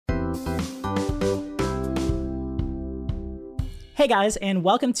Hey guys, and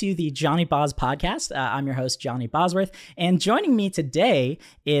welcome to the Johnyboz podcast. I'm your host, Johnny Bosworth, and joining me today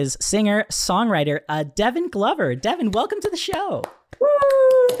is singer-songwriter Devan Glover. Devan, welcome to the show.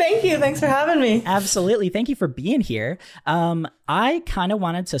 Woo! Thank you. Thanks for having me. Absolutely. Thank you for being here. I kind of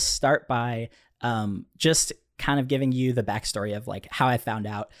wanted to start by just kind of giving you the backstory of like how I found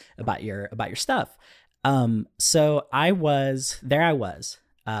out about your stuff. So I was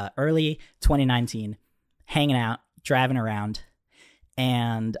early 2019, hanging out, driving around.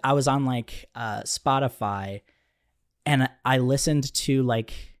 And I was on like Spotify, and I listened to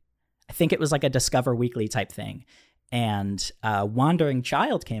like, I think it was like a Discover Weekly type thing. And Wandering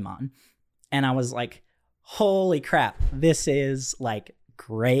Child came on, and I was like, holy crap, this is like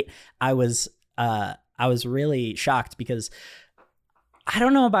great. I was really shocked because I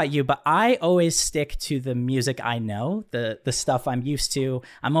don't know about you, but I always stick to the music I know, the stuff I'm used to.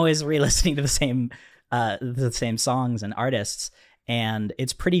 I'm always re-listening to the same songs and artists. And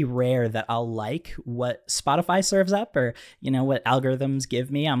it's pretty rare that I'll like what Spotify serves up or, you know, what algorithms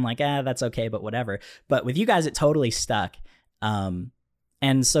give me. I'm like, that's okay, but whatever. But with you guys, it totally stuck. And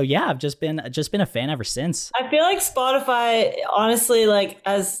so, yeah, I've just been a fan ever since. I feel like Spotify, honestly, like,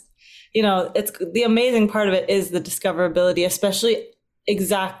 as you know, it's the amazing part of it is the discoverability, especially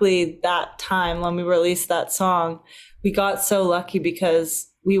exactly that time when we released that song. We got so lucky because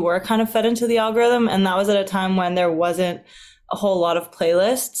we were kind of fed into the algorithm, and that was at a time when there wasn't a whole lot of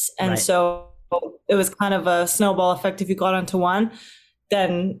playlists. And right. So it was kind of a snowball effect. If you got onto one,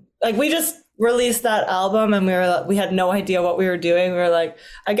 then like we just released that album and we had no idea what we were doing. We were like,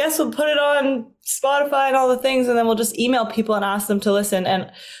 I guess we'll put it on Spotify and all the things, and then we'll just email people and ask them to listen.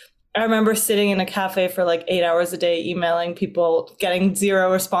 And I remember sitting in a cafe for like 8 hours a day, emailing people, getting 0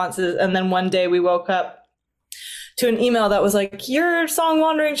 responses. And then one day we woke up to an email that was like, your song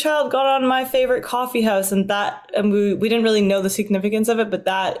Wandering Child got on my favorite coffee house. And we didn't really know the significance of it, but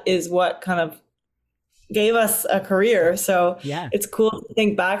that is what kind of gave us a career. So yeah, it's cool to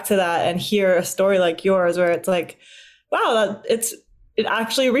think back to that and hear a story like yours where it's like, wow, it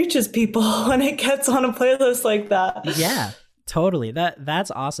actually reaches people when it gets on a playlist like that. Yeah, totally.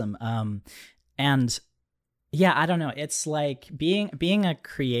 That's awesome. And yeah, I don't know. It's like being a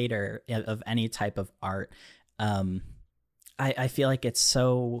creator of any type of art. I feel like it's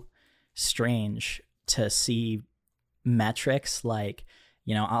so strange to see metrics like,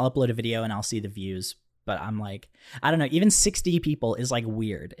 you know, I'll upload a video and I'll see the views, but I'm like, I don't know, even 60 people is like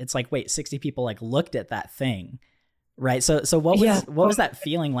weird. It's like, wait, 60 people like looked at that thing, right? So what was that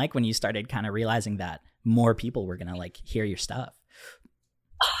feeling like when you started kind of realizing that more people were gonna like hear your stuff?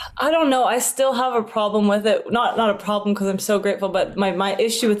 I don't know. I still have a problem with it. Not a problem because I'm so grateful, but my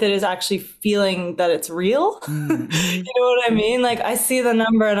issue with it is actually feeling that it's real. Mm-hmm. You know what I mean? Like I see the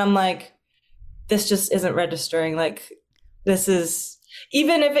number and I'm like, this just isn't registering. Like this is,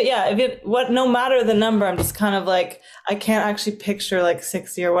 even if no matter the number, I'm just kind of like, I can't actually picture like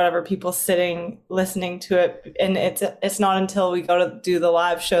 60 or whatever people sitting, listening to it. And it's not until we go to do the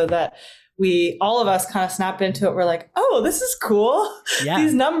live show that all of us kind of snap into it. We're like, oh, this is cool. Yeah.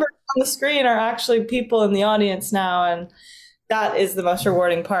 These numbers on the screen are actually people in the audience now. And that is the most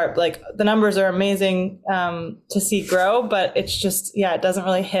rewarding part. Like the numbers are amazing to see grow, but it's just, it doesn't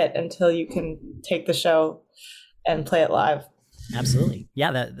really hit until you can take the show and play it live. Absolutely.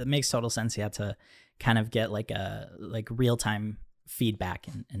 Yeah, that makes total sense. You have to kind of get like real-time feedback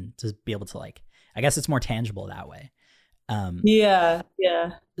and to be able to like, I guess it's more tangible that way. Yeah.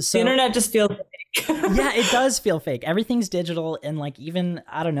 So, the internet just feels fake. Yeah, it does feel fake. Everything's digital, and like even,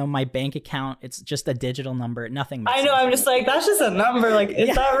 I don't know, my bank account, it's just a digital number. Nothing makes I know, sense. I'm just like, that's just a number. Like,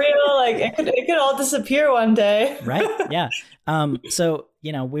 is that real? Like it could all disappear one day. Right? Yeah. So,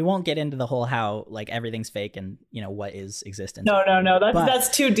 you know, we won't get into the whole how like everything's fake and, you know, what is existence. No. That's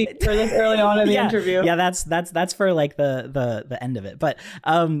too deep for this early on in the interview. Yeah, that's for like the end of it. But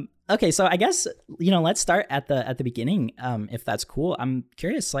okay, so I guess, you know, let's start at the beginning, if that's cool. I'm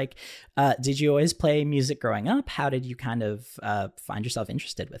curious, like, did you always play music growing up? How did you kind of find yourself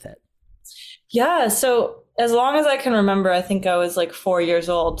interested with it? Yeah, so as long as I can remember, I think I was like 4 years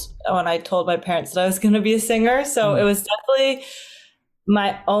old when I told my parents that I was going to be a singer. So it was definitely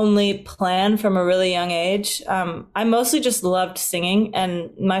my only plan from a really young age. I mostly just loved singing, and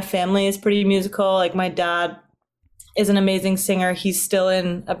my family is pretty musical. Like my dad is an amazing singer. He's still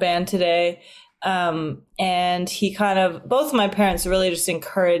in a band today. And he both of my parents really just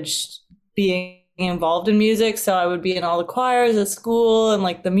encouraged being involved in music. So I would be in all the choirs at school and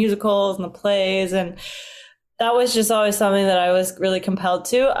like the musicals and the plays. And that was just always something that I was really compelled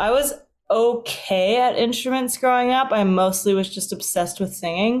to. I was okay at instruments growing up. I mostly was just obsessed with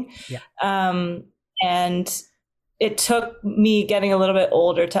singing. Yeah. And it took me getting a little bit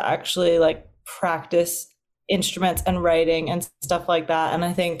older to actually like practice instruments and writing and stuff like that. And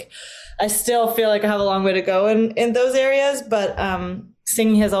I think I still feel like I have a long way to go in those areas, but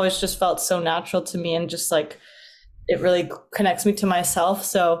singing has always just felt so natural to me, and just like it really connects me to myself.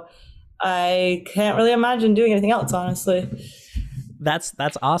 So I can't really imagine doing anything else, honestly. That's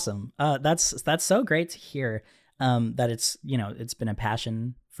awesome. That's so great to hear, that it's, you know, it's been a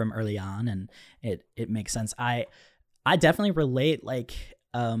passion from early on, and it makes sense. I definitely relate. Like,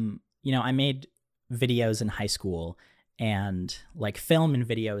 you know, I made videos in high school, and like film and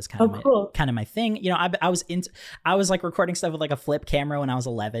video is kind of my thing. You know, I was like recording stuff with like a flip camera when I was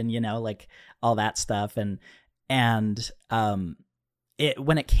 11, you know, like all that stuff. And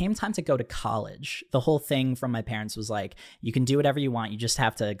when it came time to go to college, the whole thing from my parents was like, you can do whatever you want, you just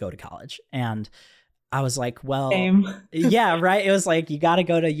have to go to college. And I was like, well, yeah, right. It was like, you got to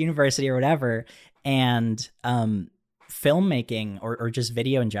go to university or whatever. And filmmaking or just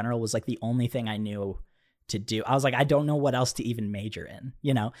video in general was like the only thing I knew to do. I was like, I don't know what else to even major in,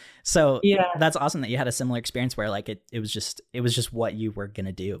 you know? So yeah, that's awesome that you had a similar experience where like it was just what you were going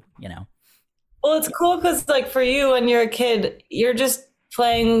to do, you know? Well, it's cool because like for you, when you're a kid, you're just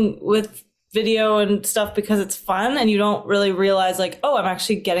playing with video and stuff because it's fun, and you don't really realize like, oh, I'm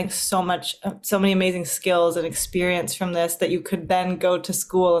actually getting so many amazing skills and experience from this that you could then go to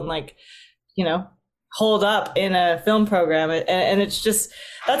school and like, you know, hold up in a film program. And it's just,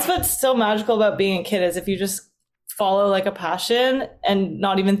 that's what's so magical about being a kid, is if you just follow like a passion and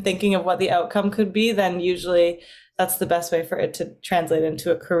not even thinking of what the outcome could be, then usually that's the best way for it to translate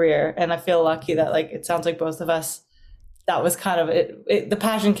into a career. And I feel lucky that like, it sounds like both of us, that was kind of it. The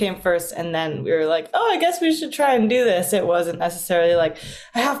passion came first, and then we were like, oh, I guess we should try and do this. It wasn't necessarily like,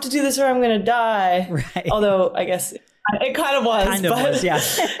 I have to do this or I'm going to die. Right. Although I guess it kind of was. Yeah.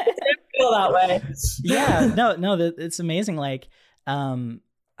 It didn't feel that way. Yeah, no, it's amazing. Like, I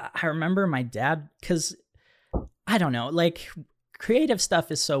remember my dad, because I don't know, like creative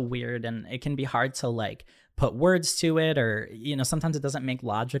stuff is so weird, and it can be hard to like put words to it, or, you know, sometimes it doesn't make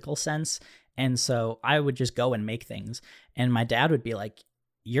logical sense. And so I would just go and make things. And my dad would be like,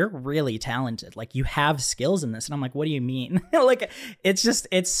 you're really talented. Like, you have skills in this. And I'm like, what do you mean? Like,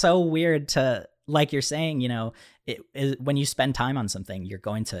 it's so weird to, like you're saying, you know, when you spend time on something, you're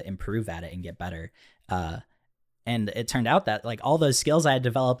going to improve at it and get better. And it turned out that like all those skills I had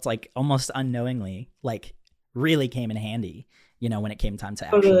developed, like almost unknowingly, like really came in handy, you know, when it came time to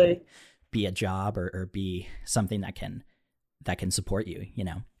actually be a job or be something that can support you, you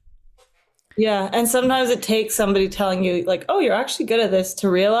know? Yeah. And sometimes it takes somebody telling you like, oh, you're actually good at this, to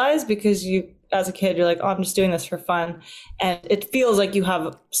realize, because you, as a kid, you're like, oh, I'm just doing this for fun. And it feels like you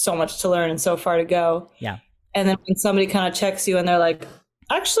have so much to learn and so far to go. Yeah. And then when somebody kind of checks you and they're like,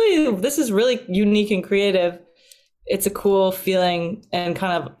 actually, this is really unique and creative, it's a cool feeling, and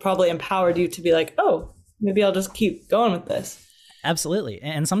kind of probably empowered you to be like, oh, maybe I'll just keep going with this. Absolutely.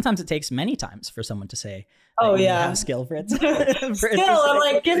 And sometimes it takes many times for someone to say, oh yeah, have skill for it. I'm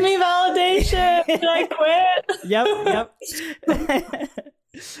like, give me validation. Should I quit?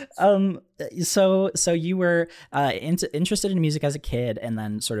 Yep. So you were interested in music as a kid, and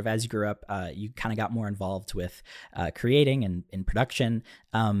then sort of as you grew up, you kind of got more involved with creating and in production.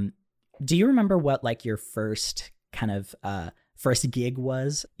 Do you remember what like your first kind of first gig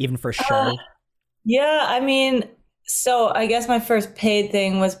was, even for show? Yeah, I mean, so I guess my first paid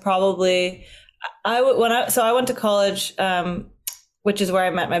thing was probably I went to college, which is where I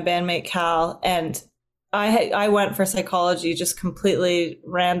met my bandmate Cal, and I went for psychology, just completely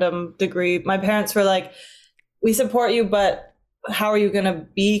random degree. My parents were like, we support you, but how are you going to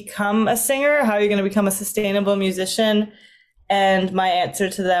become a singer? How are you going to become a sustainable musician? And my answer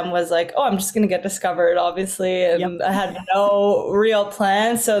to them was like, oh, I'm just going to get discovered, obviously. And I had no real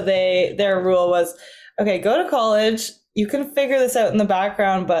plan. So their rule was, okay, go to college. You can figure this out in the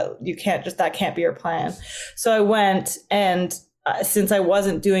background, but that can't be your plan. So I went, and since I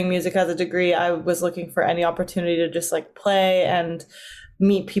wasn't doing music as a degree, I was looking for any opportunity to just like play and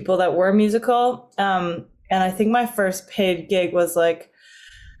meet people that were musical. And I think my first paid gig was like,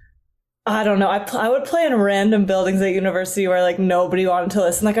 I don't know. I would play in random buildings at university where like nobody wanted to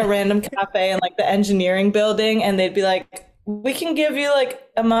listen, like a random cafe in like the engineering building. And they'd be like, we can give you like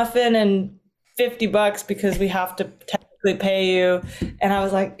a muffin and $50 because we have to technically pay you. And I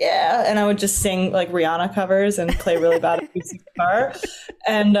was like, yeah. And I would just sing like Rihanna covers and play really bad acoustic guitar.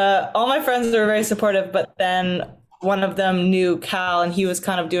 And all my friends were very supportive. But then one of them knew Cal, and he was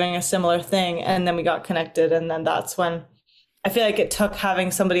kind of doing a similar thing. And then we got connected. And then that's when I feel like it took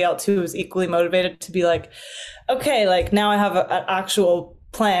having somebody else who was equally motivated to be like, okay, like now I have an actual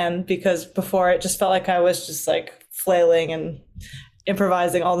plan, because before it just felt like I was just like flailing and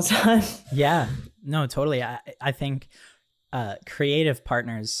improvising all the time. Yeah, no, totally. I think creative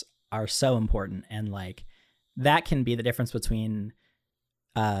partners are so important, and like that can be the difference between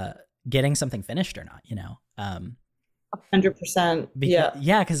getting something finished or not, 100%.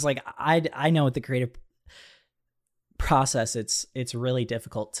 Yeah, because like I know with the creative process, it's really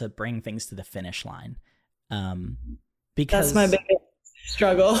difficult to bring things to the finish line. Because that's my biggest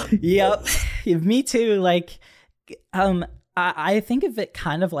struggle. Yep. Me too. Like, I think of it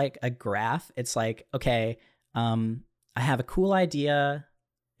kind of like a graph. It's like, okay, I have a cool idea.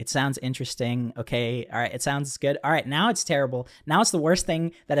 It sounds interesting. Okay. All right. It sounds good. All right. Now it's terrible. Now it's the worst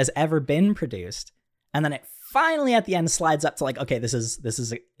thing that has ever been produced. And then it finally at the end slides up to like, okay, this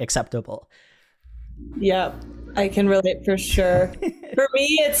is acceptable. Yeah, I can relate for sure. For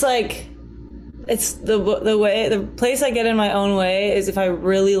me, it's like, it's the place I get in my own way is if I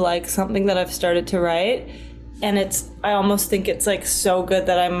really like something that I've started to write, and I almost think it's like so good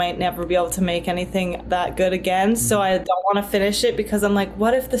that I might never be able to make anything that good again. So I don't want to finish it because I'm like,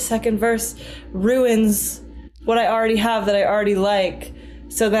 what if the second verse ruins what I already have that I already like?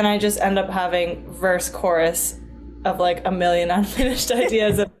 So then I just end up having verse chorus of like a million unfinished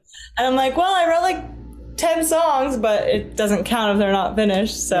ideas. And I'm like, well, I wrote like 10 songs, but it doesn't count if they're not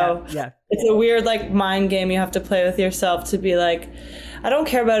finished. So yeah. It's a weird like mind game you have to play with yourself to be like, I don't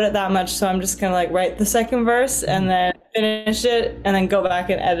care about it that much, so I'm just gonna like write the second verse and then finish it and then go back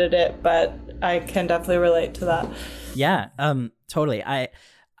and edit it. But I can definitely relate to that. Yeah, totally. I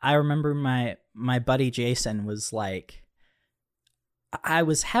remember my buddy Jason was like, I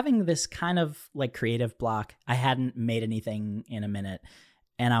was having this kind of like creative block. I hadn't made anything in a minute.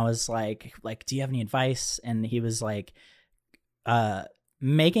 And I was like, do you have any advice? And he was like,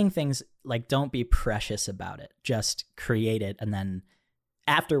 making things like, don't be precious about it. Just create it. And then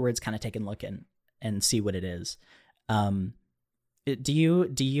afterwards kind of take a look and see what it is. Do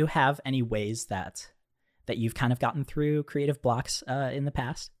you have any ways that you've kind of gotten through creative blocks in the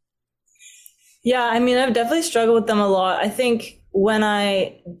past? Yeah, I mean, I've definitely struggled with them a lot. I think when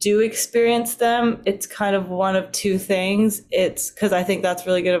I do experience them, it's kind of one of two things. It's because I think that's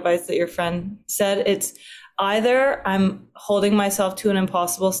really good advice that your friend said. It's either I'm holding myself to an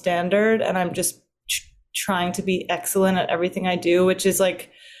impossible standard and I'm just trying to be excellent at everything I do, which is like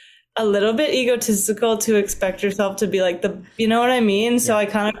a little bit egotistical to expect yourself to be like you know what I mean? So I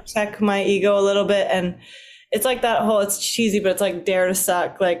kind of check my ego a little bit, and it's like that whole, it's cheesy, but it's like dare to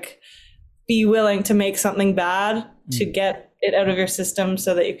suck, like be willing to make something bad to get it out of your system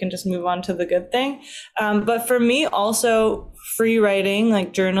so that you can just move on to the good thing. But for me also, free writing,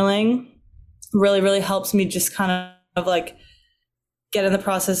 like journaling, really, really helps me just kind of like get in the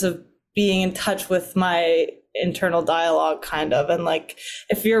process of being in touch with my internal dialogue kind of. And like,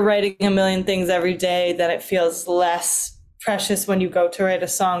 if you're writing a million things every day, then it feels less precious when you go to write a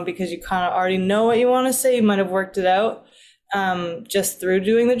song because you kind of already know what you want to say. You might have worked it out just through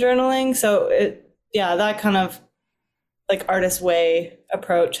doing the journaling. So that kind of like artist way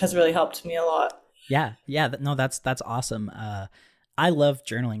approach has really helped me a lot. Yeah. No, that's awesome. I love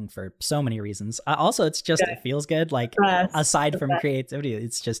journaling for so many reasons. Also, it's just, it feels good. Like aside from creativity,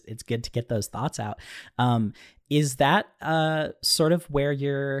 it's good to get those thoughts out. Is that sort of where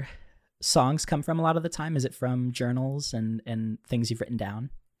your songs come from a lot of the time? Is it from journals and things you've written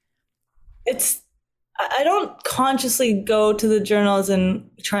down? I don't consciously go to the journals and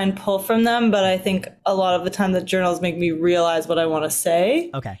try and pull from them, but I think a lot of the time the journals make me realize what I want to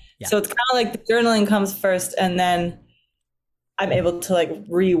say. Okay. Yeah. So it's kind of like the journaling comes first and then I'm able to like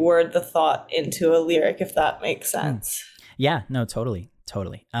reword the thought into a lyric, if that makes sense. Yeah, no, totally.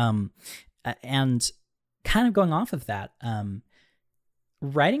 And kind of going off of that,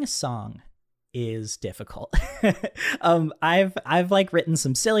 writing a song is difficult. I've like written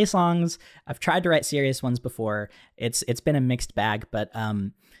some silly songs. I've tried to write serious ones before. It's been a mixed bag, but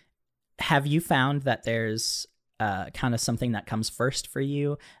have you found that there's kind of something that comes first for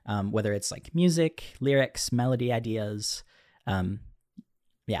you, whether it's like music, lyrics, melody ideas?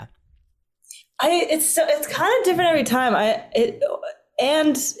 Yeah. It's kind of different every time.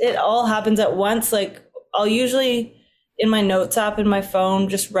 It all happens at once. Like I'll usually in my notes app in my phone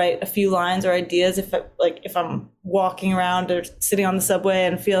just write a few lines or ideas if I'm walking around or sitting on the subway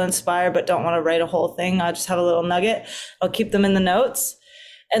and feel inspired but don't want to write a whole thing. I'll just have a little nugget. I'll keep them in the notes.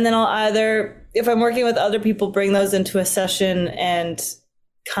 And then I'll either, if I'm working with other people, bring those into a session and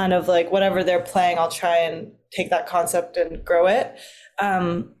kind of like whatever they're playing, I'll try and take that concept and grow it.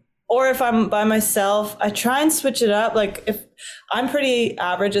 Or if I'm by myself, I try and switch it up. Like if I'm pretty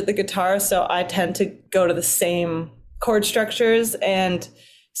average at the guitar, so I tend to go to the same chord structures and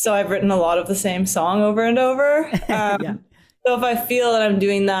So I've written a lot of the same song over and over. Yeah. So if I feel that I'm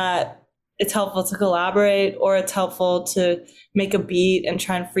doing that, it's helpful to collaborate, or it's helpful to make a beat and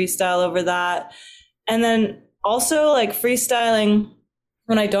try and freestyle over that. And then also like freestyling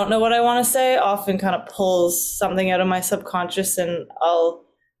when I don't know what I want to say often kind of pulls something out of my subconscious, and I'll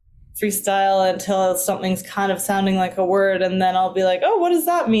freestyle until something's kind of sounding like a word, and then I'll be like, oh, what does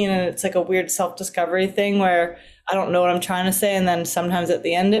that mean? And it's like a weird self-discovery thing where I don't know what I'm trying to say, and then sometimes at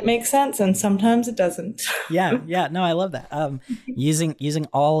the end it makes sense and sometimes it doesn't. Yeah, no, I love that. Using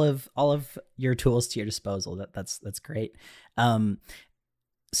all of your tools to your disposal, that's great.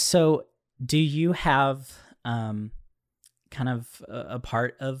 So do you have kind of a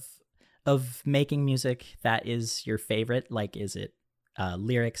part of making music that is your favorite? Like, is it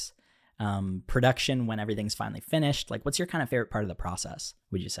lyrics, production when everything's finally finished? Like, what's your kind of favorite part of the process,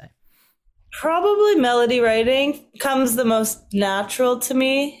 would you say? Probably melody writing comes the most natural to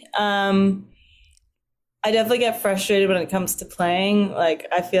me. I definitely get frustrated when it comes to playing. Like,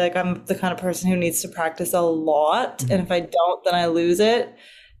 I feel like I'm the kind of person who needs to practice a lot. Mm-hmm. And if I don't, then I lose it.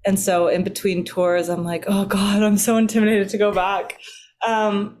 And so in between tours, I'm like, oh God, I'm so intimidated to go back.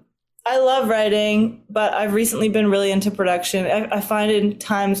 I love writing, but I've recently been really into production. I find in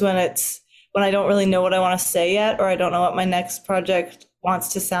times when I don't really know what I want to say yet, or I don't know what my next project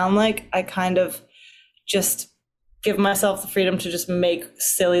wants to sound like, I kind of just give myself the freedom to just make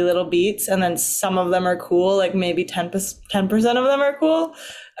silly little beats. And then some of them are cool, like maybe 10% of them are cool.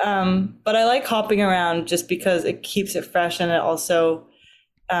 But I like hopping around just because it keeps it fresh, and it also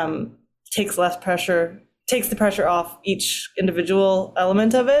takes the pressure off each individual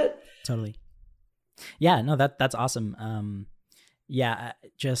element of it. Totally. Yeah, no, that's awesome. Yeah,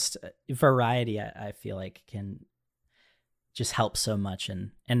 just variety, I feel like can just help so much,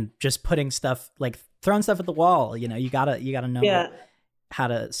 and just putting stuff, like throwing stuff at the wall, you know, you gotta know how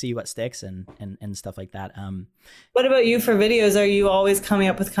to see what sticks and stuff like that. What about you for videos? Are you always coming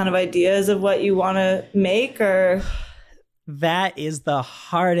up with kind of ideas of what you want to make, or? That is the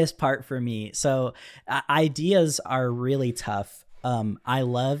hardest part for me. So ideas are really tough. I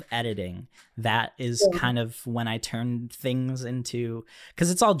love editing. That is kind of when I turn things into, because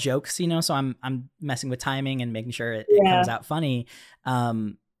it's all jokes, you know, so I'm messing with timing and making sure it comes out funny.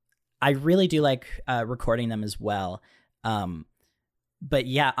 I really do like recording them as well. But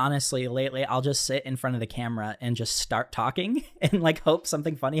yeah, honestly, lately I'll just sit in front of the camera and just start talking and like hope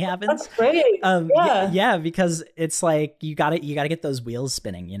something funny happens. That's great. Yeah, because it's like you gotta get those wheels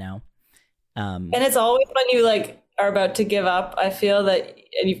spinning, you know. And it's always when you like are about to give up, I feel that,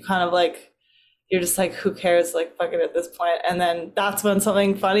 and you've kind of like, you're just like, who cares, like fuck it at this point. And then that's when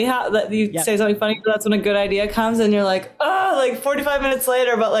something funny that you say something funny, that's when a good idea comes, and you're like, oh, like 45 minutes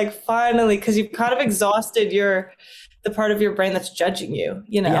later, but like finally, because you've kind of exhausted the part of your brain that's judging you,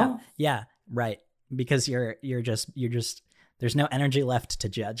 you know? Yeah, right. Because you're just there's no energy left to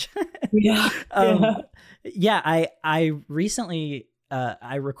judge. I recently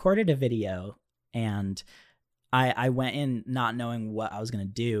I recorded a video, and I went in not knowing what I was gonna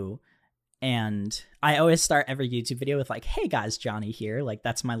do. And I always start every YouTube video with like, hey guys, Johnny here. Like,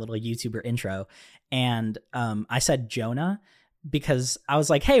 that's my little YouTuber intro. And I said Jonah, because I was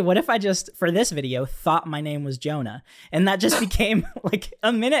like, hey, what if I just, for this video, thought my name was Jonah? And that just became like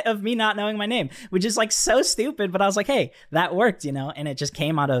a minute of me not knowing my name, which is like so stupid. But I was like, hey, that worked, you know? And it just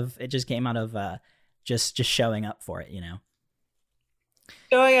came out of just showing up for it, you know?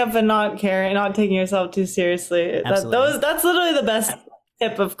 Showing up and not caring, not taking yourself too seriously. That's literally the best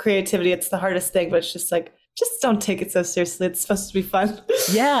tip of creativity. It's the hardest thing, but it's just like, just don't take it so seriously. It's supposed to be fun.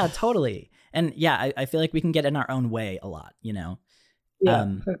 Yeah, totally. And yeah, I feel like we can get in our own way a lot, you know? Yeah.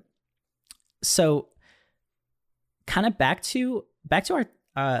 So kind of back to our,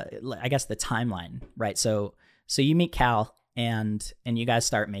 I guess the timeline, right? So you meet Cal and you guys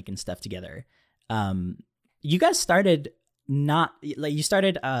start making stuff together. You guys started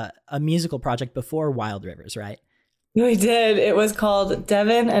a musical project before Wild Rivers, right? We did. It was called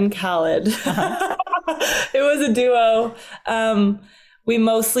Devan and Khaled. It was a duo.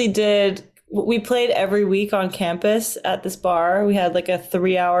 We played every week on campus at this bar. We had like a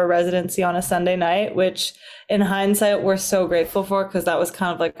 3-hour residency on a Sunday night, which in hindsight, we're so grateful for, because that was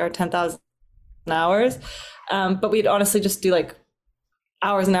kind of like our 10,000 hours. But we'd honestly just do like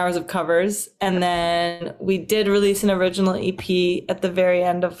hours and hours of covers. And then we did release an original EP at the very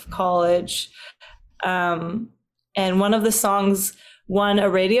end of college. And one of the songs won a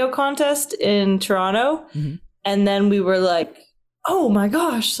radio contest in Toronto. Mm-hmm. And then we were like, oh my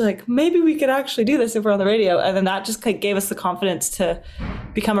gosh, like maybe we could actually do this if we're on the radio. And then that just like gave us the confidence to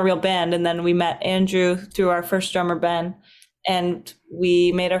become a real band. And then we met Andrew through our first drummer, Ben. and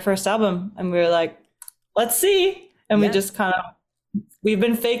we made our first album, and we were like, let's see. And we just we've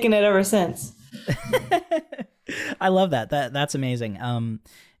been faking it ever since. I love that. That's amazing.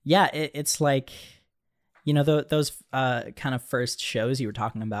 Yeah, it's like, you know, those kind of first shows you were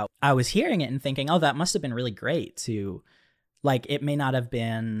talking about, I was hearing it and thinking, oh, that must have been really great to, like, it may not have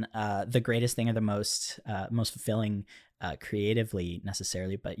been the greatest thing or the most fulfilling creatively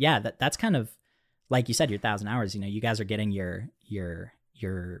necessarily, but yeah, that's kind of, like you said, your 1,000 hours, you know, you guys are getting your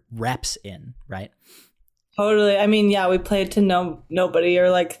reps in, right? Totally. I mean, yeah, we played to nobody or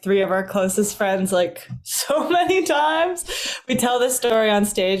like 3 of our closest friends like so many times. We tell this story on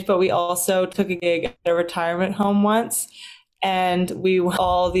stage, but we also took a gig at a retirement home once, and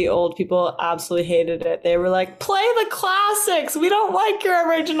all the old people absolutely hated it. They were like, play the classics. We don't like your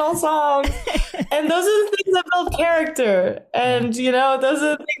original songs. And those are the things that build character. And, you know, those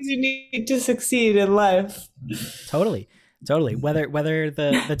are the things you need to succeed in life. Totally. Whether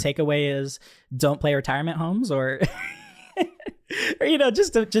the takeaway is don't play retirement homes or or, you know,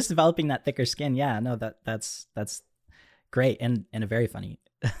 just developing that thicker skin. Yeah, no, that's great and a very funny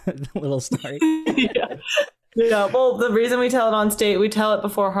little story. Yeah. Well, the reason we tell it on stage, we tell it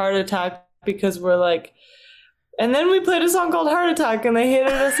before Heart Attack, because we're like, and then we played a song called Heart Attack, and they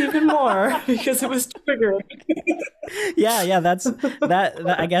hated us even more because it was triggering. Yeah, that's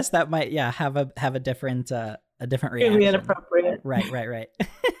that. I guess that might have a different reaction. Really inappropriate. Right.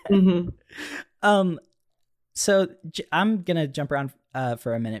 Mm-hmm. So I'm gonna jump around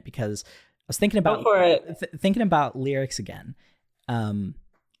for a minute because I was thinking about thinking about lyrics again,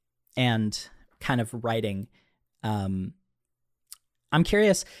 and kind of writing. I'm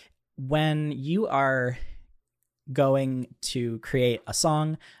curious, when you are going to create a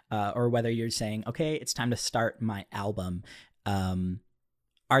song, or whether you're saying, okay, it's time to start my album,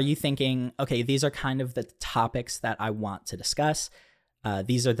 are you thinking, okay, these are kind of the topics that I want to discuss,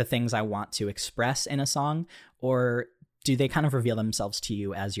 these are the things I want to express in a song, or do they kind of reveal themselves to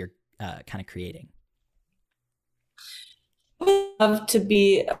you as you're kind of creating? I love to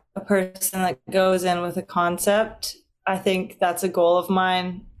be a person that goes in with a concept. I think that's a goal of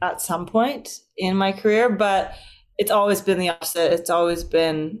mine at some point in my career, but it's always been the opposite. It's always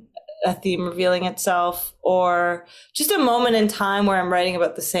been a theme revealing itself, or just a moment in time where I'm writing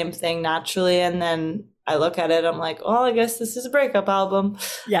about the same thing naturally, and then I look at it, I'm like, well, I guess this is a breakup album.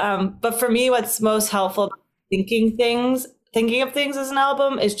 Yeah. But for me, what's most helpful about thinking of things as an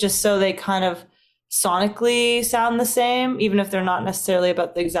album is just so they kind of sonically sound the same, even if they're not necessarily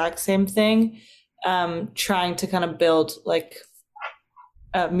about the exact same thing. Trying to kind of build like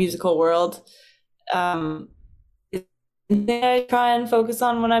a musical world. I try and focus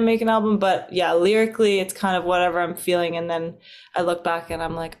on when I make an album, but yeah, lyrically it's kind of whatever I'm feeling, and then I look back and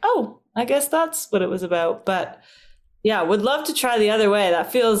I'm like, oh, I guess that's what it was about. But yeah, would love to try the other way.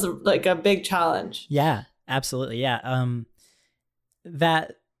 That feels like a big challenge. Yeah, absolutely. Yeah.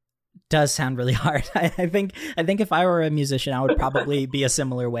 That does sound really hard. I think if I were a musician, I would probably be a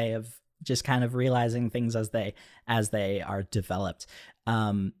similar way of just kind of realizing things as they are developed.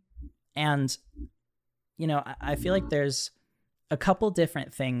 And you know, I feel like there's a couple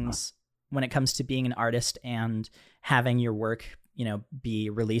different things when it comes to being an artist and having your work, you know, be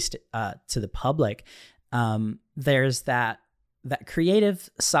released to the public. There's that creative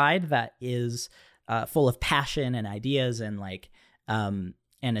side that is full of passion and ideas and like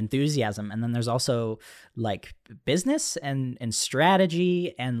and enthusiasm, and then there's also like business and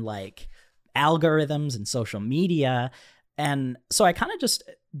strategy and like algorithms and social media. And so I kind of just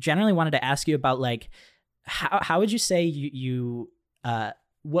generally wanted to ask you about like how would you say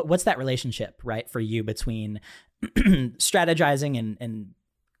what's that relationship, right, for you between strategizing and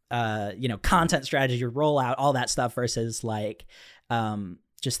you know, content strategy, rollout, all that stuff versus like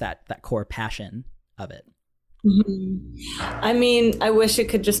just that core passion of it? Mm-hmm. I mean, I wish it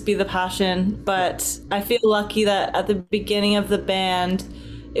could just be the passion, but I feel lucky that at the beginning of the band,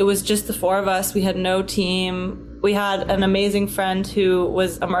 it was just the 4 of us. We had no team. We had an amazing friend who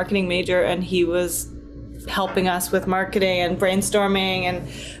was a marketing major, and he was helping us with marketing and brainstorming, and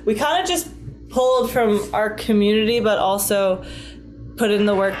we kind of just pulled from our community, but also put in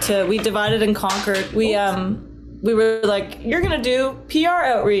the work we divided and conquered. We were like, you're gonna do PR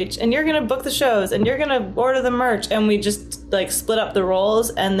outreach, and you're gonna book the shows, and you're gonna order the merch, and we just like split up the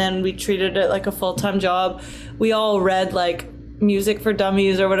roles, and then we treated it like a full-time job. We all read like Music for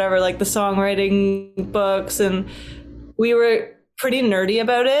Dummies or whatever, like the songwriting books, and we were pretty nerdy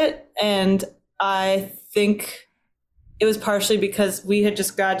about it. And I think it was partially because we had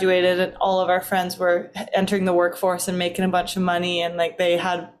just graduated and all of our friends were entering the workforce and making a bunch of money, and like they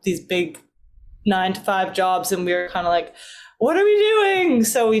had these big 9 to 5 jobs, and we were kind of like, what are we doing?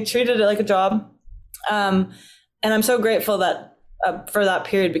 So we treated it like a job. And I'm so grateful that for that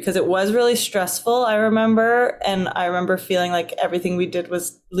period, because it was really stressful, I remember. And I remember feeling like everything we did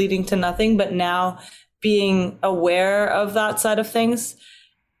was leading to nothing. But now being aware of that side of things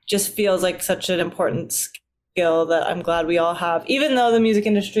just feels like such an important skill that I'm glad we all have, even though the music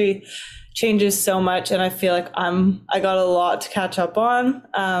industry changes so much. And I feel like I got a lot to catch up on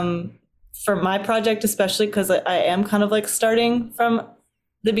for my project, especially because I am kind of like starting from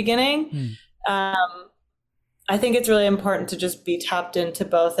the beginning. I think it's really important to just be tapped into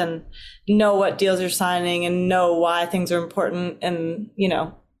both and know what deals you're signing and know why things are important, and, you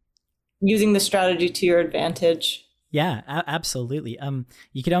know, using the strategy to your advantage. Yeah, absolutely.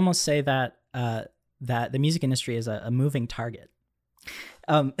 You could almost say that that the music industry is a moving target.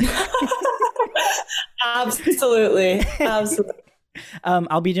 Absolutely.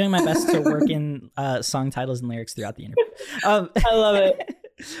 I'll be doing my best to work in song titles and lyrics throughout the interview. I love it.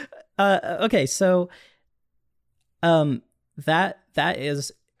 Okay, so that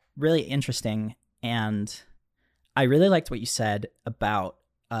is really interesting, and I really liked what you said about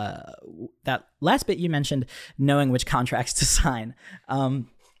that last bit you mentioned, knowing which contracts to sign.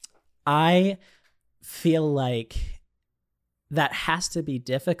 I feel like that has to be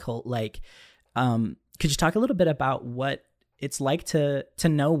difficult. Like, could you talk a little bit about what it's like to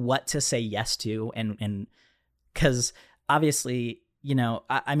know what to say yes to, and because obviously, you know,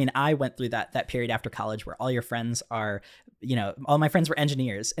 I mean, I went through that period after college where all your friends are, you know, all my friends were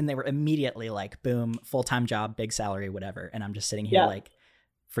engineers, and they were immediately like, boom, full-time job, big salary, whatever. And I'm just sitting here like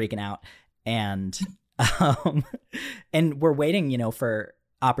freaking out, and and we're waiting, you know, for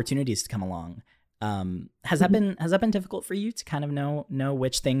opportunities to come along. Has that been difficult for you to kind of know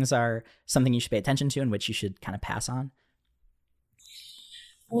which things are something you should pay attention to and which you should kind of pass on?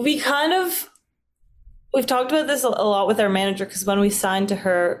 We've talked about this a lot with our manager, because when we signed to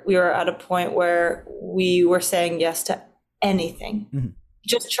her, we were at a point where we were saying yes to anything,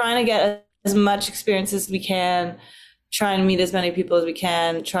 just trying to get as much experience as we can, try and meet as many people as we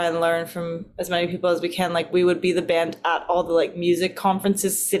can, try and learn from as many people as we can. Like, we would be the band at all the like music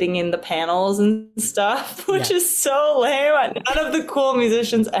conferences, sitting in the panels and stuff, which is so lame. None of the cool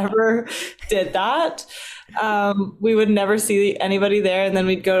musicians ever did that. We would never see anybody there, and then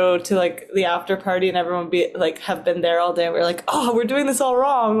we'd go to like the after party, and everyone would be like, have been there all day, and we're like, oh, we're doing this all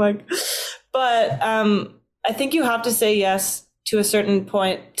wrong. Like, but I think you have to say yes to a certain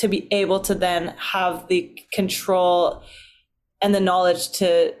point to be able to then have the control and the knowledge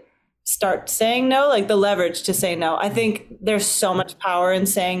to start saying no, like the leverage to say no. I think there's so much power in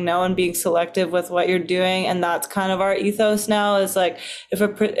saying no and being selective with what you're doing. And that's kind of our ethos now, is like, if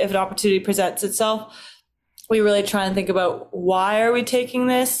an opportunity presents itself, we really try and think about, why are we taking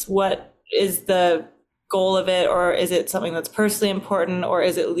this? What is the goal of it? Or is it something that's personally important? Or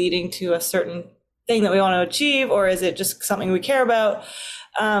is it leading to a certain thing that we want to achieve? Or is it just something we care about?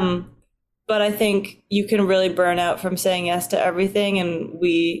 But I think you can really burn out from saying yes to everything. And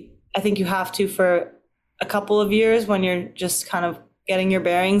I think you have to for a couple of years when you're just kind of getting your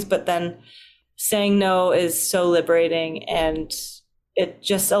bearings, but then saying no is so liberating, and it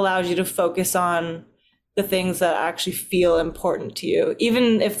just allows you to focus on the things that actually feel important to you,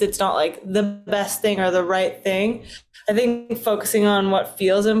 even if it's not like the best thing or the right thing. I think focusing on what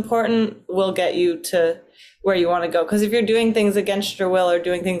feels important will get you to where you want to go. Because if you're doing things against your will, or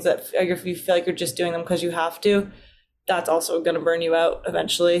doing things that you feel like you're just doing them because you have to, that's also going to burn you out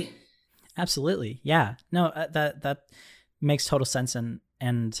eventually. Absolutely. Yeah. No, that makes total sense. And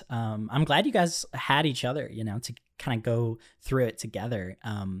I'm glad you guys had each other, you know, to kind of go through it together.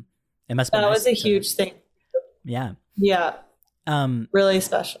 It must be that was a huge thing. Yeah. Yeah. Really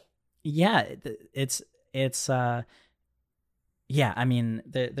special. Yeah. It's yeah. I mean,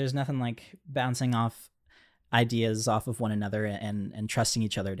 there's nothing like bouncing off ideas off of one another and trusting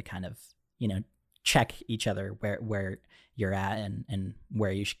each other to kind of, you know, check each other where you're at and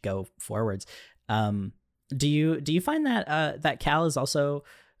where you should go forwards. Do you find that that Cal is also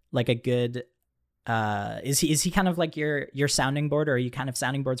like a good is he kind of like your sounding board, or are you kind of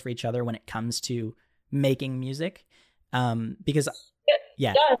sounding boards for each other when it comes to making music? Because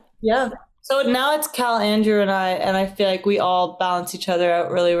yeah. So now it's Cal, Andrew, and I feel like we all balance each other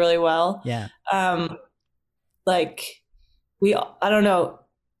out really, really well. Yeah. Like I don't know.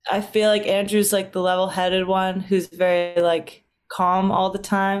 I feel like Andrew's like the level-headed one who's very like calm all the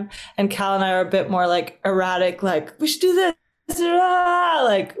time, and Cal and I are a bit more like erratic, like we should do this.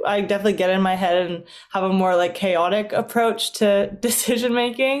 Like I definitely get in my head and have a more like chaotic approach to decision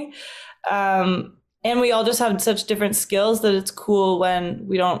making. And we all just have such different skills that it's cool when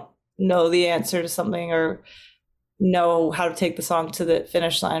we don't know the answer to something or know how to take the song to the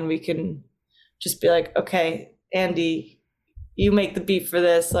finish line, we can just be like, okay, Andy, you make the beat for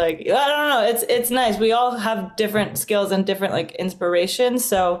this. Like, I don't know. It's nice. We all have different skills and different like inspirations.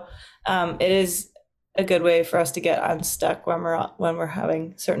 So it is a good way for us to get unstuck when we're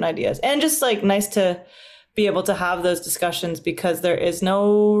having certain ideas, and just like nice to be able to have those discussions, because there is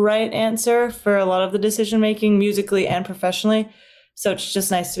no right answer for a lot of the decision making musically and professionally. So it's just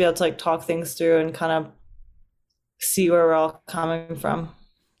nice to be able to like talk things through and kind of see where we're all coming from.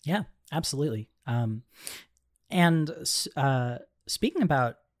 Yeah, absolutely. And speaking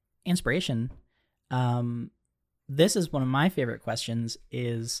about inspiration, this is one of my favorite questions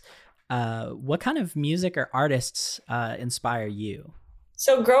is, what kind of music or artists inspire you?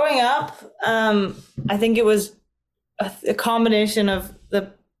 So growing up, I think it was a combination of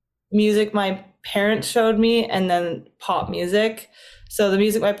the music my parents showed me and then pop music. So the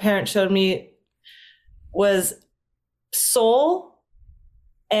music my parents showed me was soul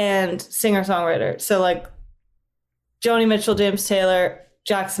and singer-songwriter. So like Joni Mitchell, James Taylor,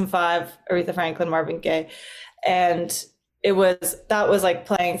 Jackson 5, Aretha Franklin, Marvin Gaye. And that was like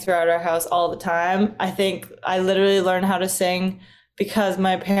playing throughout our house all the time. I think I literally learned how to sing because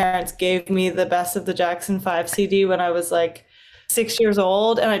my parents gave me the Best of the Jackson 5 CD when I was like 6 years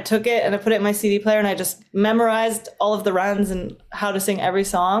old, and I took it and I put it in my CD player and I just memorized all of the runs and how to sing every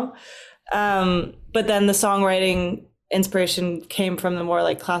song. But then the songwriting inspiration came from the more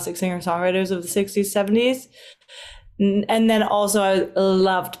like classic singer-songwriters of the 60s, 70s. And then also I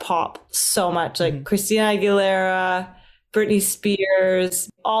loved pop so much, like Christina Aguilera, Britney Spears,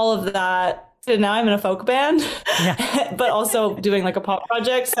 all of that. And now I'm in a folk band, but also doing like a pop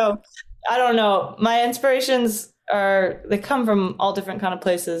project. So I don't know. My inspirations they come from all different kind of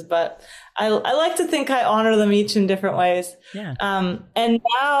places, but I like to think I honor them each in different ways. Yeah. And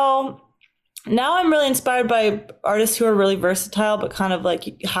now I'm really inspired by artists who are really versatile, but kind of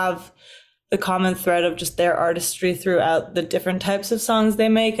like have the common thread of just their artistry throughout the different types of songs they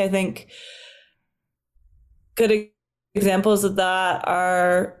make. I think good examples of that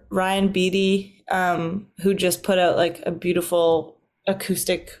are Ryan Beatty, who just put out like a beautiful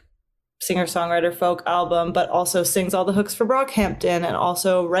acoustic singer-songwriter folk album, but also sings all the hooks for Brockhampton and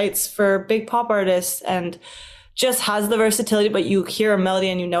also writes for big pop artists, and just has the versatility, but you hear a melody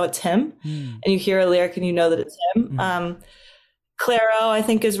and you know it's him, and you hear a lyric and you know that it's him. Clairo, I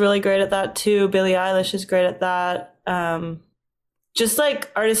think, is really great at that too. Billie Eilish is great at that. Just like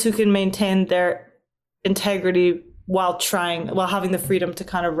artists who can maintain their integrity while having the freedom to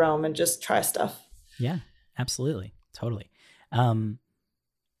kind of roam and just try stuff. Yeah, absolutely. Totally.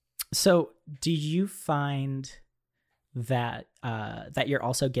 So do you find that that you're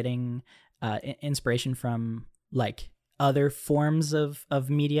also getting inspiration from like other forms of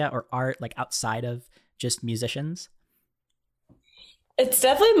media or art, like outside of just musicians? It's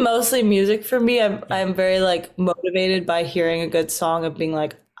definitely mostly music for me. I'm very like motivated by hearing a good song of being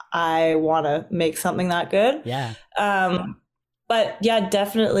like, I want to make something that good. Yeah. But yeah,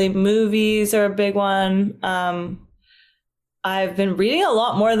 definitely movies are a big one. I've been reading a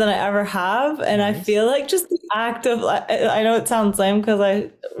lot more than I ever have, and nice. I feel like just the act of, I know it sounds lame because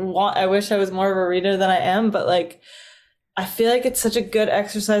I wish I was more of a reader than I am, but like I feel like it's such a good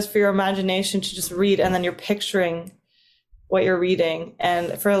exercise for your imagination to just read, and then you're picturing what you're reading.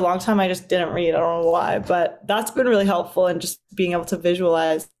 And for a long time I just didn't read. I don't know why, but that's been really helpful in just being able to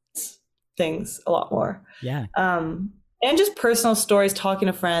visualize things a lot more. Yeah. And just personal stories, talking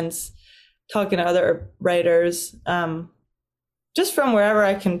to friends, talking to other writers, just from wherever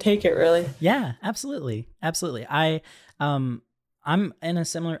I can take it, really. Yeah, absolutely. Absolutely. I'm in a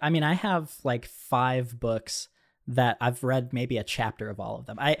similar, I mean, I have like 5 books that I've read maybe a chapter of all of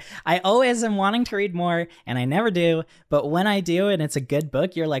them. I always am wanting to read more and I never do, but when I do and it's a good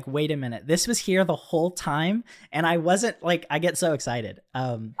book, you're like, wait a minute, this was here the whole time. And I wasn't like, I get so excited.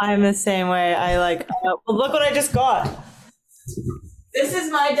 I'm the same way. I like, well, look what I just got. This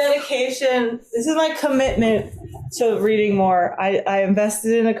is my dedication. This is my commitment to reading more. I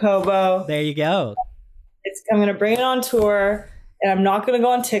invested in a Kobo. There you go. I'm going to bring it on tour, and I'm not going to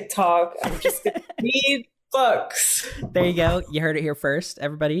go on TikTok. I'm just going to read books. There you go. You heard it here first.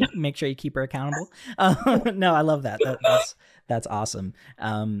 Everybody, make sure you keep her accountable. No, I love that. That's awesome.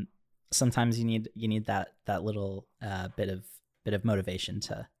 Sometimes you need that little bit of motivation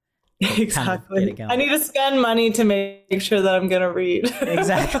to exactly. Kind of get it going. I need to spend money to make sure that I'm gonna read.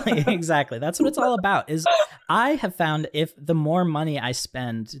 Exactly. That's what it's all about. Is I have found if the more money I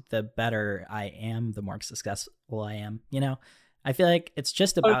spend, the better I am, the more successful I am. You know, I feel like it's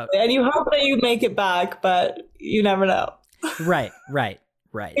just about and you hope that you make it back, but you never know. Right.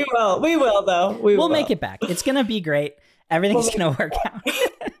 Right. We will though. We'll make it back. It's going to be great. Everything's going to work out.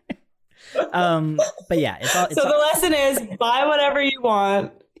 But yeah, the lesson is buy whatever you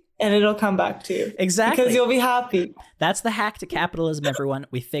want and it'll come back to you. Exactly. Because you'll be happy. That's the hack to capitalism, everyone.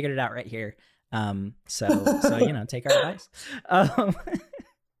 We figured it out right here. So you know, take our advice.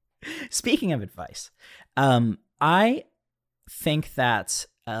 Speaking of advice, I think that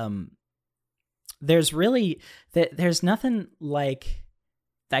there's nothing like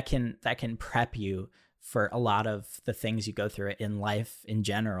that can prep you for a lot of the things you go through in life in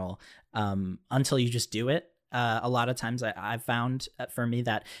general, until you just do it. A lot of times I've found for me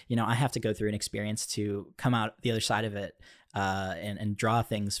that, you know, I have to go through an experience to come out the other side of it, and draw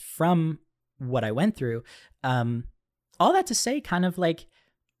things from what I went through. All that to say, kind of like,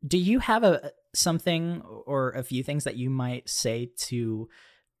 do you have something or a few things that you might say to,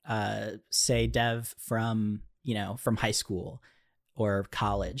 say Dev from high school or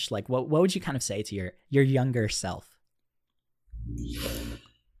college? Like, what would you kind of say to your younger self?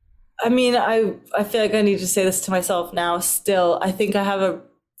 I mean, I feel like I need to say this to myself now still. I think I have a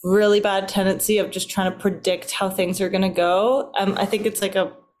really bad tendency of just trying to predict how things are going to go. I think it's like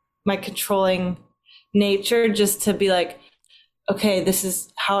my controlling nature, just to be like, okay, this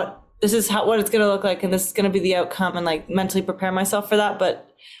is what it's going to look like, and this is going to be the outcome, and like mentally prepare myself for that. But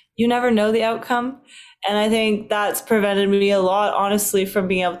you never know the outcome. And I think that's prevented me a lot, honestly, from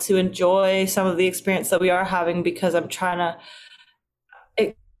being able to enjoy some of the experience that we are having, because I'm trying to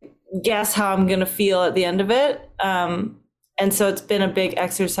guess how I'm going to feel at the end of it. And so it's been a big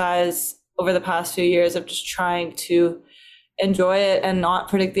exercise over the past few years of just trying to enjoy it and not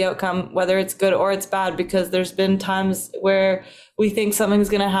predict the outcome, whether it's good or it's bad, because there's been times where we think something's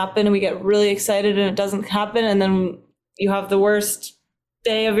going to happen and we get really excited and it doesn't happen. And then you have the worst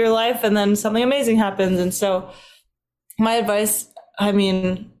day of your life and then something amazing happens. And so my advice, I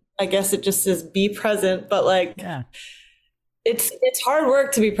mean, I guess it just is be present, but like, yeah. It's hard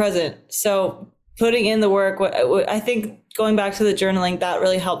work to be present. So putting in the work, I think going back to the journaling, that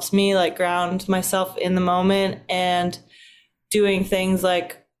really helps me like ground myself in the moment, and doing things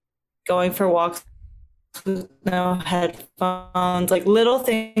like going for walks with no headphones, like little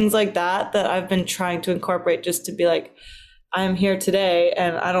things like that I've been trying to incorporate, just to be like, I'm here today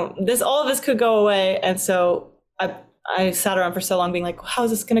and all of this could go away. And so I sat around for so long being like, how's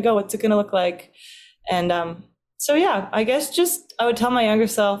this going to go? What's it going to look like? And, so yeah, I guess I would tell my younger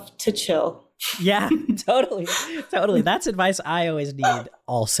self to chill. Yeah, totally. That's advice I always need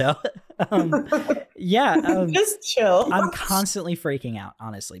also. Just chill. I'm constantly freaking out,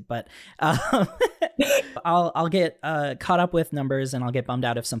 honestly, but I'll get caught up with numbers, and I'll get bummed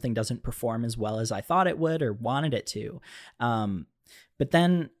out if something doesn't perform as well as I thought it would or wanted it to. But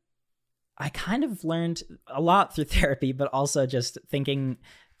then I kind of learned a lot through therapy, but also just thinking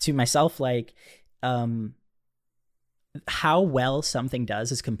to myself, like, how well something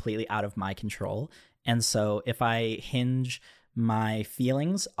does is completely out of my control. And so if I hinge my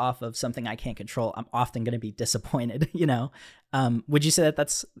feelings off of something I can't control, I'm often going to be disappointed, you know? Would you say that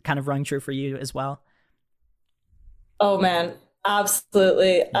that's kind of rung true for you as well? Oh man,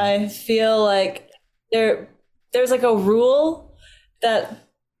 absolutely. Yeah. I feel like there's like a rule that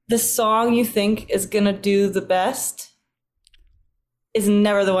the song you think is going to do the best is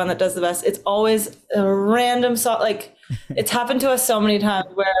never the one that does the best. It's always a random song. Like, it's happened to us so many times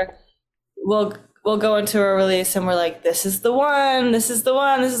where we'll go into a release and we're like, this is the one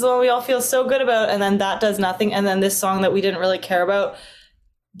we all feel so good about. And then that does nothing. And then this song that we didn't really care about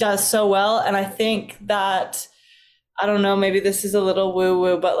does so well. And I think that, I don't know, maybe this is a little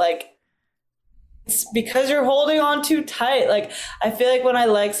woo-woo, but like, it's because you're holding on too tight. Like, I feel like when I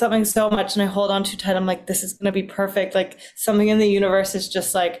like something so much and I hold on too tight, I'm like, this is going to be perfect. Like, something in the universe is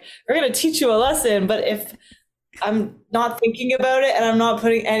just like, we're going to teach you a lesson. But if I'm not thinking about it and I'm not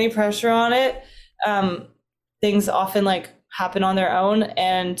putting any pressure on it, things often like happen on their own.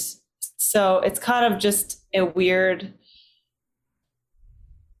 And so it's kind of just a weird,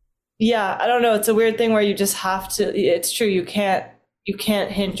 I don't know. It's a weird thing where you just have to, it's true. You can't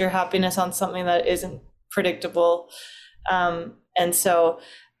hinge your happiness on something that isn't predictable. And so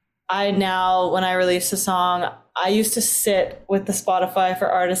now, when I release a song, I used to sit with the Spotify for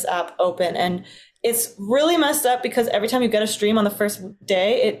Artists app open, and it's really messed up because every time you get a stream on the first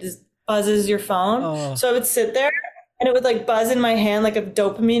day, it just buzzes your phone. Oh. So I would sit there and it would like buzz in my hand like a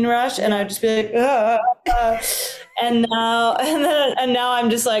dopamine rush, and I'd just be like, and now I'm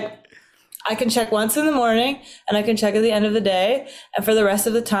just like, I can check once in the morning and I can check at the end of the day. And for the rest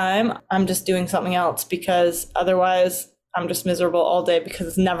of the time, I'm just doing something else, because otherwise I'm just miserable all day,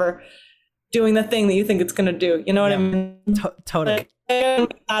 because doing the thing that you think it's going to do. You know what I mean? Totally. Like, I'm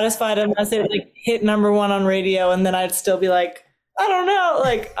satisfied unless it like hit number one on radio, and then I'd still be like, I don't know.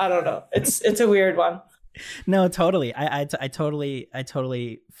 Like, I don't know. It's a weird one. No, totally. I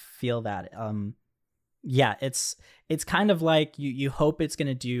totally feel that. Yeah, it's kind of like you hope it's going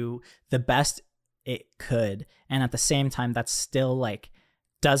to do the best it could. And at the same time, that's still like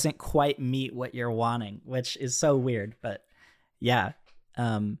doesn't quite meet what you're wanting, which is so weird. But yeah.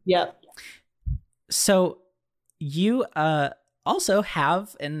 Yeah. So you also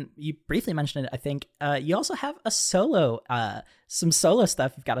have, and you briefly mentioned it, I think, you also have a solo, some solo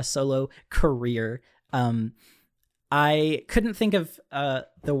stuff. You've got a solo career. I couldn't think of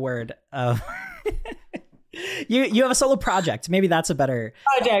the word. You have a solo project. Maybe that's a better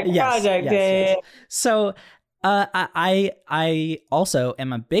project. Yes. Yeah. So I also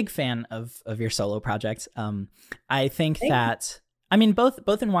am a big fan of your solo project. I think that, I mean,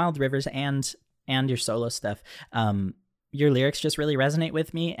 both in Wild Rivers and your solo stuff, your lyrics just really resonate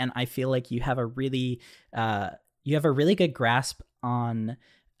with me, and I feel like you have a really good grasp on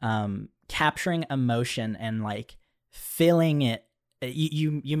capturing emotion and like filling it.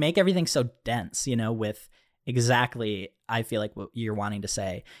 You make everything so dense, you know, with exactly, I feel like, what you're wanting to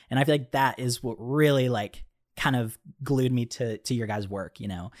say, and I feel like that is what really like kind of glued me to your guys' work, you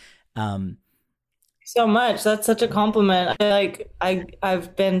know. So much. That's such a compliment.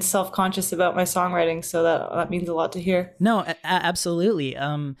 I've been self-conscious about my songwriting, so that means a lot to hear. No, absolutely.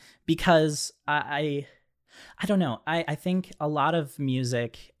 Because I don't know. I think a lot of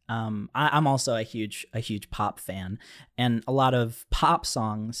music. I'm also a huge pop fan, and a lot of pop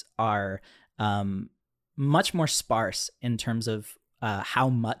songs are much more sparse in terms of how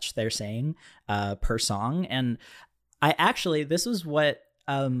much they're saying per song. And I actually, this is what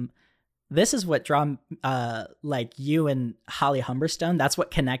draw like you and Holly Humberstone. That's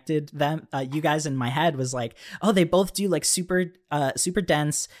what connected them, you guys, in my head, was like, oh, they both do like super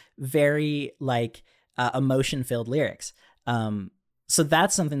dense, very like emotion filled lyrics. So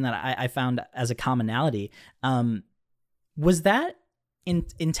that's something that I found as a commonality. Was that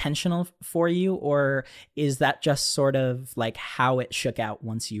intentional for you, or is that just sort of like how it shook out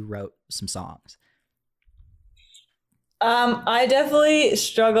once you wrote some songs? I definitely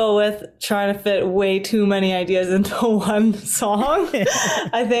struggle with trying to fit way too many ideas into one song.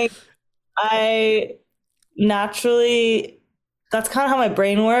 I think I naturally, that's kind of how my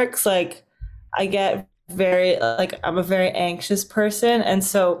brain works. Like, I get I'm a very anxious person. And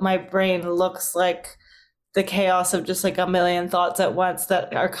so my brain looks like the chaos of just like a million thoughts at once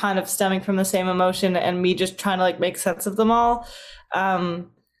that are kind of stemming from the same emotion, and me just trying to like make sense of them all.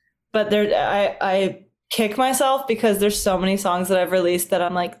 But I kick myself because there's so many songs that I've released that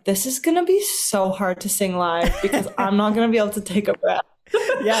I'm like, this is going to be so hard to sing live because I'm not going to be able to take a breath.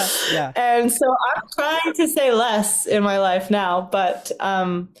 Yeah. And so I'm trying to say less in my life now, but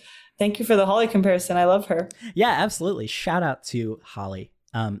thank you for the Holly comparison. I love her. Yeah, absolutely. Shout out to Holly.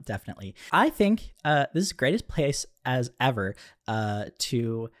 Definitely. I think this is the greatest place as ever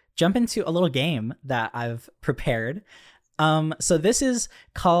to jump into a little game that I've prepared. So this is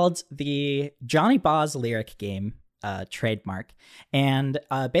called the Johnyboz lyric game, trademark. And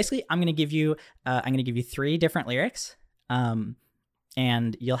basically I'm going to give you 3 different lyrics.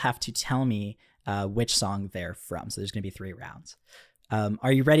 And you'll have to tell me which song they're from. So there's going to be 3 rounds.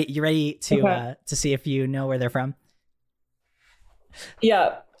 Are you ready? You ready to see if you know where they're from?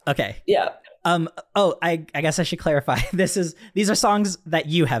 Yeah. Okay. Yeah. Oh, I guess I should clarify. These are songs that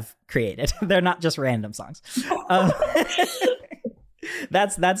you have created. They're not just random songs.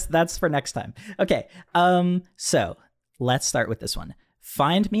 That's for next time. Okay. So let's start with this one.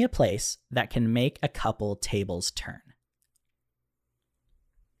 Find me a place that can make a couple tables turn.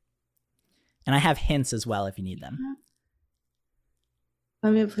 And I have hints as well if you need them.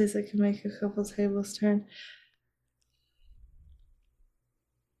 Find me a place that can make a couple tables turn.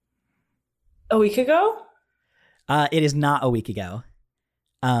 A week ago? It is not a week ago.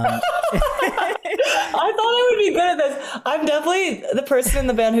 I thought I would be good at this. I'm definitely the person in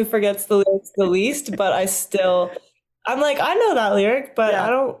the band who forgets the lyrics the least, but I'm like, I know that lyric, but I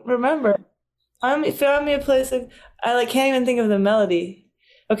don't remember. Found me a place that I can't even think of the melody.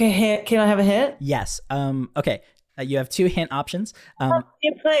 Okay, can I have a hint? Yes. Okay. You have 2 hint options. A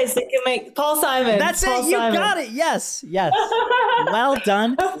place that can make Paul Simon. That's Paul it. You Simon. got it. Yes. Well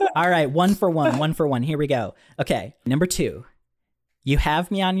done. All right. 1 for 1. 1 for 1. Here we go. Okay. Number 2. You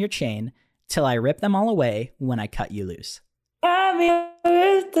have me on your chain till I rip them all away when I cut you loose. I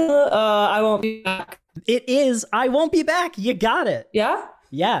won't be back. It is I Won't Be Back. You got it. Yeah?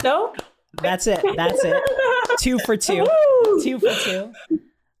 Yeah. No? That's it. 2 for 2. Woo! 2 for 2.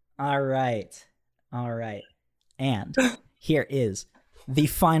 All right. All right. And here is the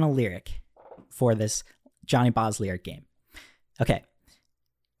final lyric for this Johnyboz lyric game. Okay.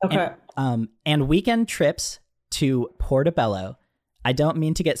 Okay. And weekend trips to Portobello. I don't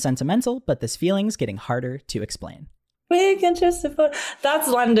mean to get sentimental, but this feeling's getting harder to explain. Weekend trips to Portobello. That's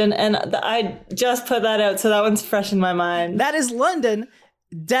London, and I just put that out, so that one's fresh in my mind. That is London,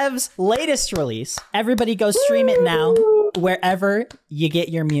 Dev's latest release. Everybody go stream it now, wherever you get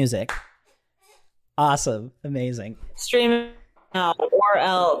your music. Awesome. Amazing. Stream it now or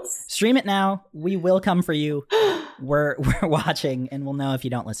else. Stream it now. We will come for you. We're watching, and we'll know if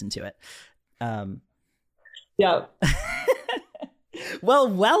you don't listen to it. Yeah.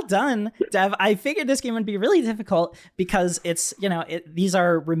 Well done, Dev. I figured this game would be really difficult because it's, these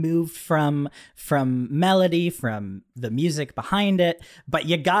are removed from melody, from the music behind it, but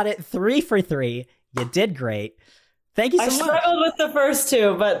you got it 3 for 3. You did great. Thank you so much. I struggled with the first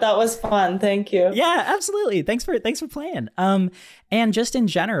 2, but that was fun. Thank you. Yeah, absolutely. Thanks for playing. And just in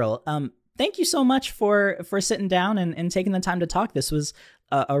general, thank you so much for sitting down and taking the time to talk. This was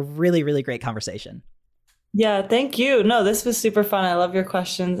a really, really great conversation. Yeah, thank you. No, this was super fun. I love your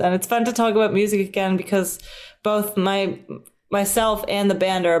questions. And it's fun to talk about music again because both myself and the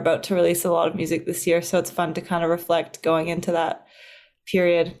band are about to release a lot of music this year. So it's fun to kind of reflect going into that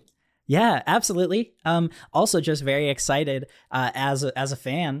period. Yeah, absolutely. Also just very excited as a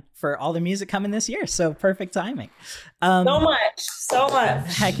fan for all the music coming this year. So perfect timing. So much.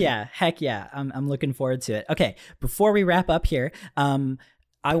 Heck yeah. I'm looking forward to it. Okay, before we wrap up here,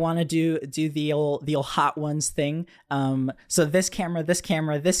 I want to do the old hot ones thing. So this camera.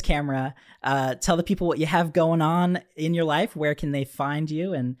 Tell the people what you have going on in your life. Where can they find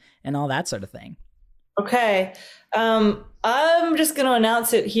you and all that sort of thing. Okay. I'm just going to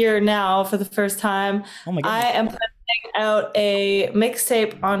announce it here now for the first time. Oh my goodness. I am putting out a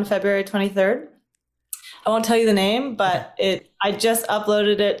mixtape on February 23rd. I won't tell you the name, but I just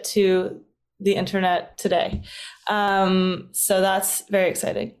uploaded it to the internet today. So that's very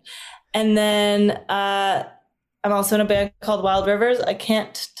exciting. And then I'm also in a band called Wild Rivers. I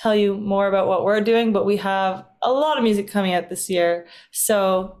can't tell you more about what we're doing, but we have a lot of music coming out this year.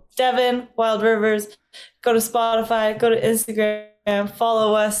 So Devan, Wild Rivers, go to Spotify, go to Instagram,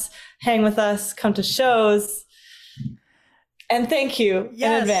 follow us, hang with us, come to shows. And thank you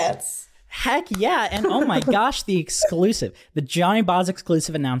in advance. Heck yeah. And oh my gosh, the Johnyboz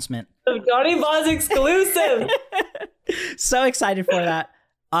exclusive announcement. The Johnyboz exclusive. So excited for that.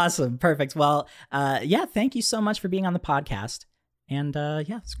 Awesome. Perfect. Well, thank you so much for being on the podcast. And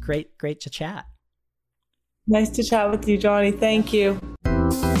it's great to chat. Nice to chat with you, Johny. Thank you.